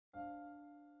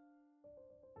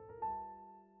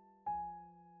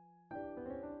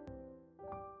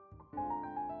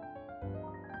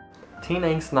Teen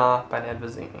Angst, Naaah by Ned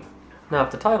Vizzini. Now,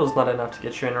 if the title's not enough to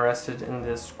get you interested in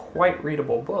this quite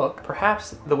readable book,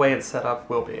 perhaps the way it's set up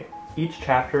will be. Each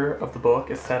chapter of the book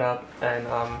is set up in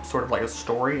sort of like a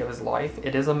story of his life.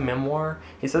 It is a memoir.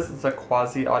 He says it's a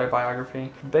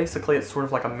quasi-autobiography. Basically, it's sort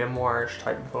of like a memoir-ish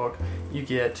type book. You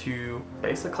get to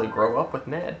basically grow up with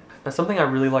Ned. Now, something I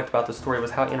really liked about this story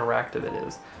was how interactive it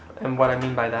is. And what I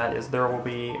mean by that is there will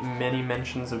be many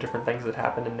mentions of different things that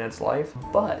happened in Ned's life,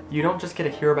 but you don't just get to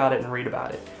hear about it and read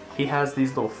about it. He has these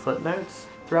little footnotes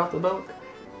throughout the book,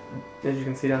 as you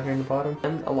can see down here in the bottom,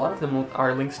 and a lot of them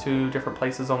are links to different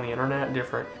places on the internet,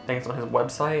 different things on his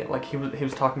website. Like he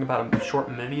was talking about a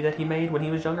short movie that he made when he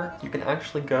was younger. You can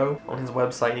actually go on his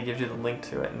website, he gives you the link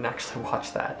to it, and actually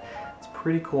watch that. It's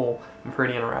pretty cool and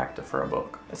pretty interactive for a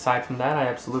book. Aside from that, I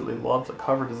absolutely loved the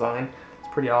cover design.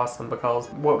 It's pretty awesome because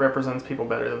what represents people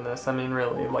better than this? I mean,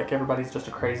 really, like everybody's just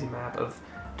a crazy map of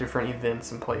different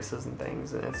events and places and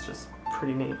things, and it's just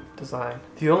pretty neat design.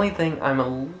 The only thing I'm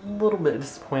a little bit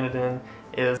disappointed in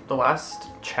is the last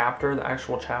chapter, the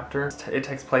actual chapter. It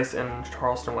takes place in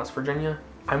Charleston, West Virginia.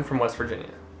 I'm from West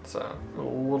Virginia, so I'm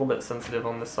a little bit sensitive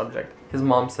on this subject. His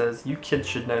mom says, "You kids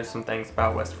should know some things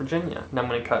about West Virginia." And I'm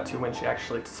going to cut to when she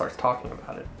actually starts talking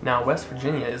about it. Now, West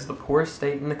Virginia is the poorest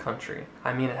state in the country.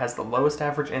 I mean, it has the lowest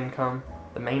average income.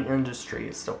 The main industry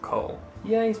is still coal.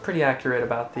 Yeah, he's pretty accurate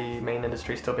about the main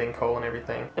industry still being coal and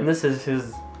everything. And this is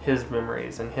his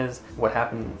memories and what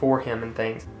happened for him and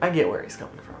things. I get where he's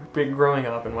coming from. Growing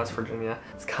up in West Virginia,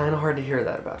 it's kind of hard to hear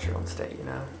that about your own state, you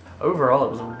know? Overall,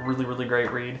 it was a really, really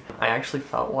great read. I actually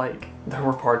felt like there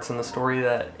were parts in the story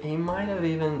that he might have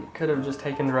could have just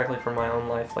taken directly from my own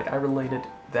life. Like, I related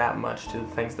that much to the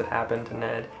things that happened to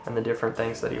Ned and the different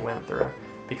things that he went through.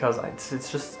 Because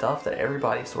it's just stuff that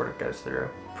everybody sort of goes through.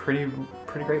 Pretty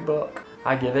great book.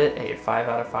 I give it a 5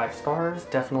 out of 5 stars.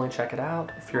 Definitely check it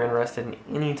out. If you're interested in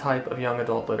any type of young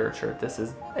adult literature, this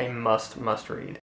is a must read.